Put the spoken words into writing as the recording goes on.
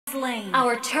Slain.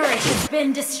 Our turret has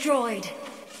been destroyed.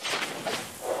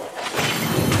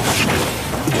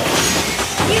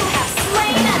 You have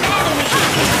slain an enemy.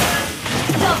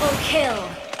 Double kill.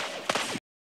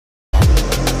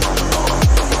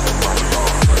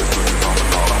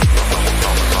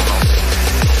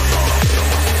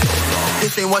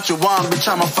 This ain't what you want, bitch,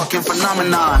 I'm a fucking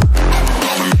phenomenon.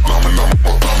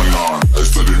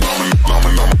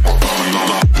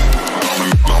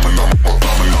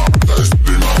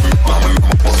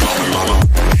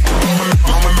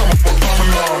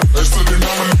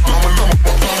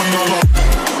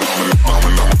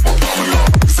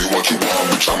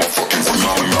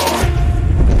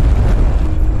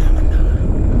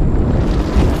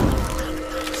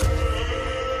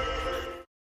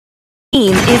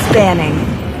 Team is banning.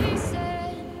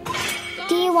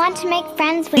 Do you want to make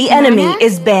friends with The enemy Nana?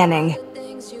 is banning.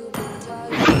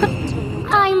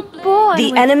 I'm bored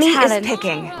The with enemy talent. is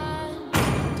picking.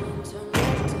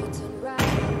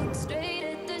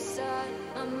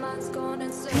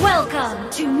 Welcome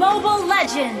to Mobile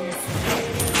Legends!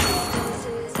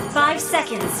 5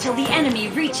 seconds till the enemy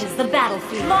reaches the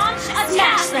battlefield. Launch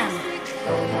attack! Smash them!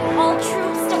 All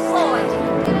troops deployed!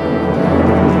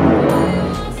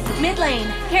 Mid lane,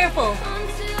 careful!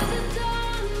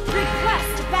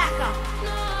 Request backup!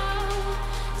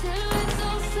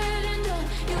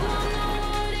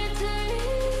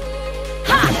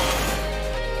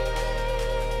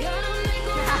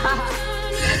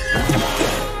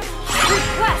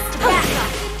 Request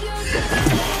backup!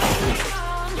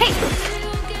 Hey!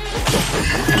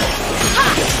 Ha!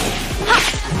 Ha!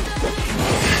 Ha!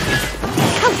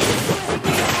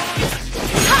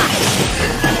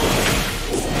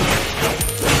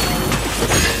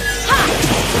 Ha!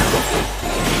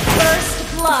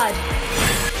 First blood!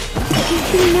 Did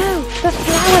you know the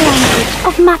flower language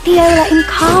of Mapiola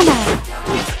Incarno?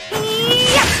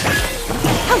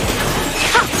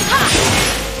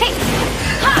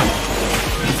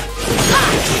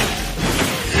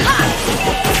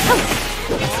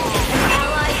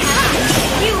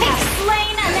 You have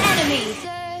slain an enemy!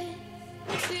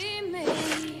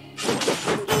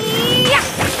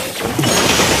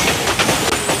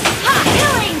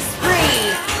 Killing spree!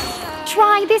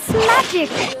 Try this magic!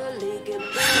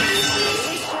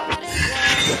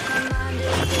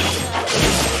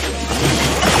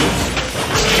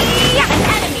 An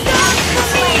enemy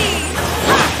slain!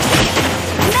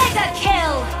 Mega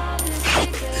kill!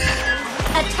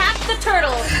 Attack the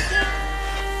turtle!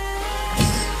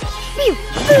 Phew!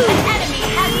 An enemy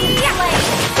has been slain!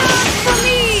 Dance for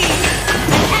me!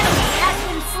 An enemy has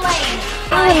been slain!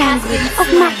 Flower language of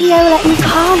Mapiola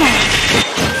Incarno.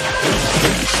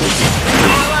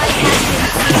 Ally has been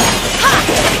slain! Ha!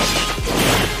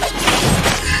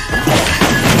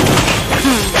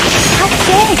 How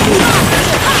dare you!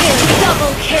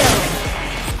 Double kill!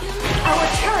 Our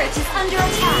turret is under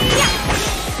attack!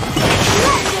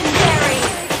 Legendary!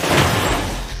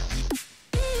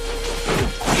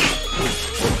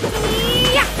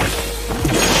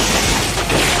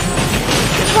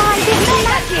 Try this Mega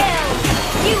magic! kill!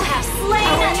 You have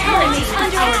slain an enemy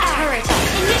under our turret!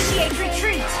 Initiate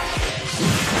retreat!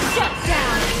 Shut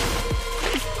down!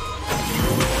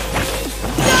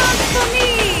 Dance for me!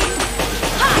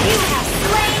 Ha! You have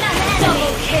slain an enemy!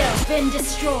 Double kill! Been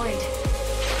destroyed!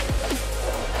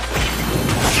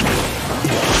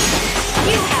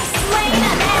 You have slain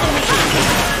an enemy!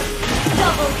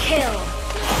 Double kill!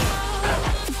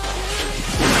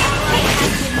 Ally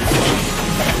has been slain!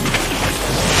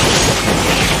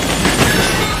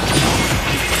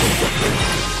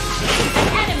 An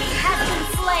enemy has been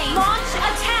slain! Launch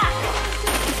attack!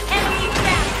 Enemy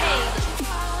rampage!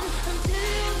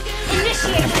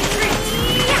 Initiate retreat!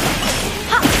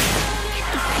 Ha!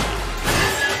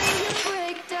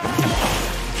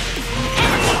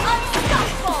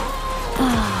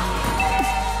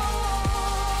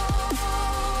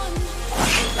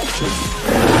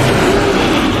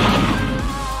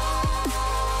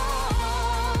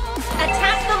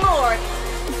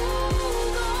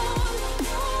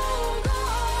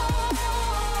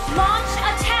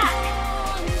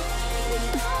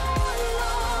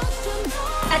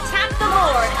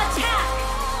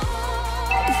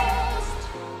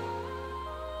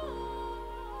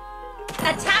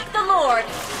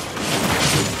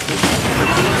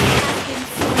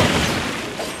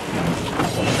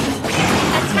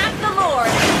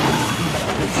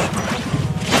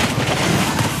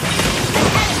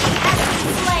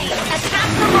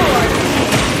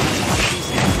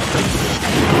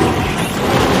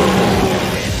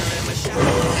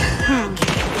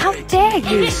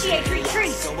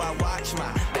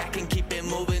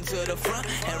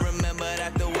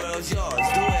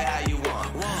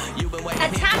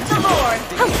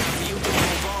 Lord!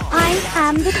 I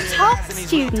am the top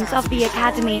student of the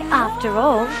academy, after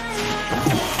all.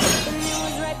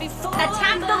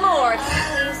 Attack the Lord!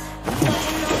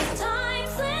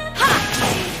 Ha!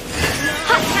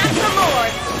 Attack the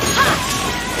Lord! Ha!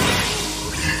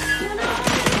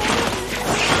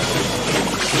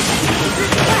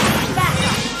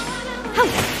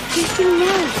 Do you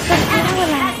know the flower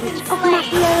language of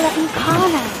Matiola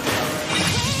Incarno?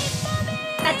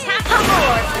 Attack the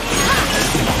Lord!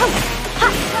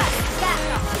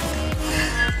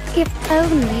 If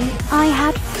only I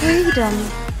had freedom.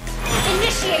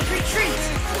 Initiate retreat!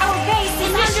 Our base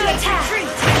is under attack!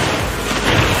 Retreat.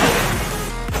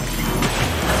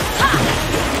 Ha!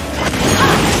 Ha!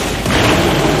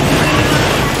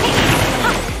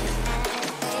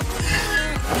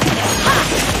 Ha! Ha!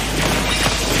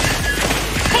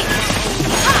 Hey!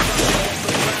 Ha!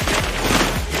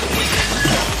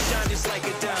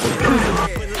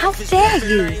 How dare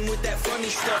you?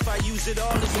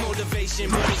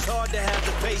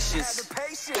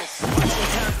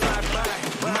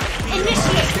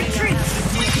 Initiate retreat!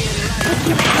 Would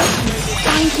you help me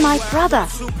find my brother?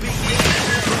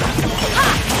 Ha!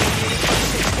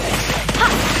 Ha!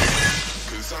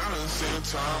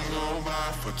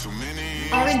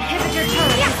 Our inhibitor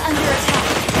turret is under attack.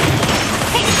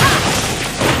 Hey! Ha!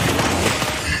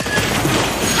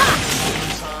 Ha!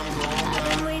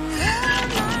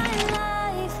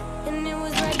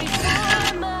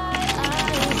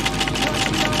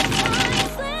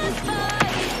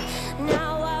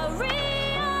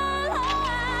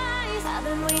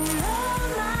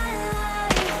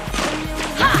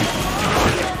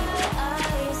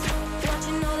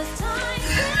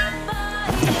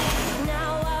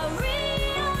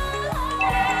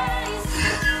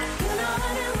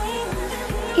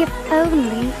 If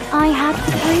only I had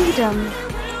freedom.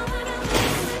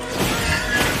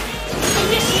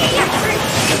 Initiate retreat!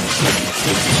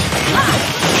 Ha!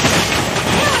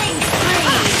 Killing spree!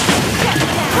 Shut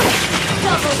down!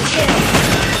 Double kill!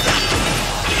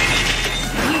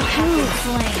 You have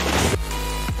slain!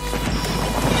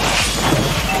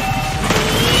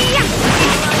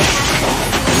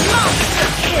 Monster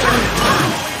kill!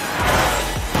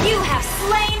 You have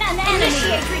slain an enemy!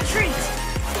 Initiate retreat!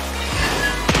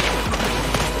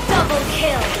 Double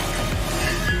kill!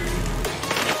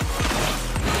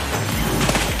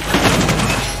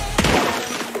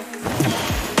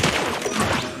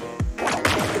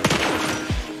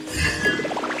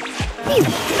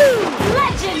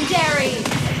 Legendary!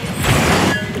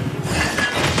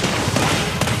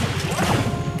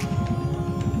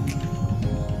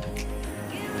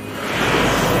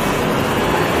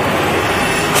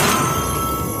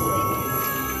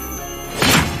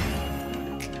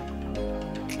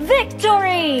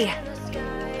 Victory!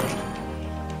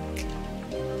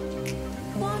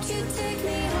 Won't you take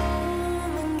me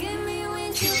home and give me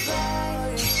winter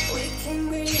fire? We can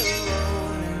be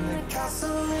alone in the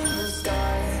castle in the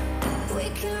sky. We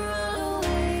can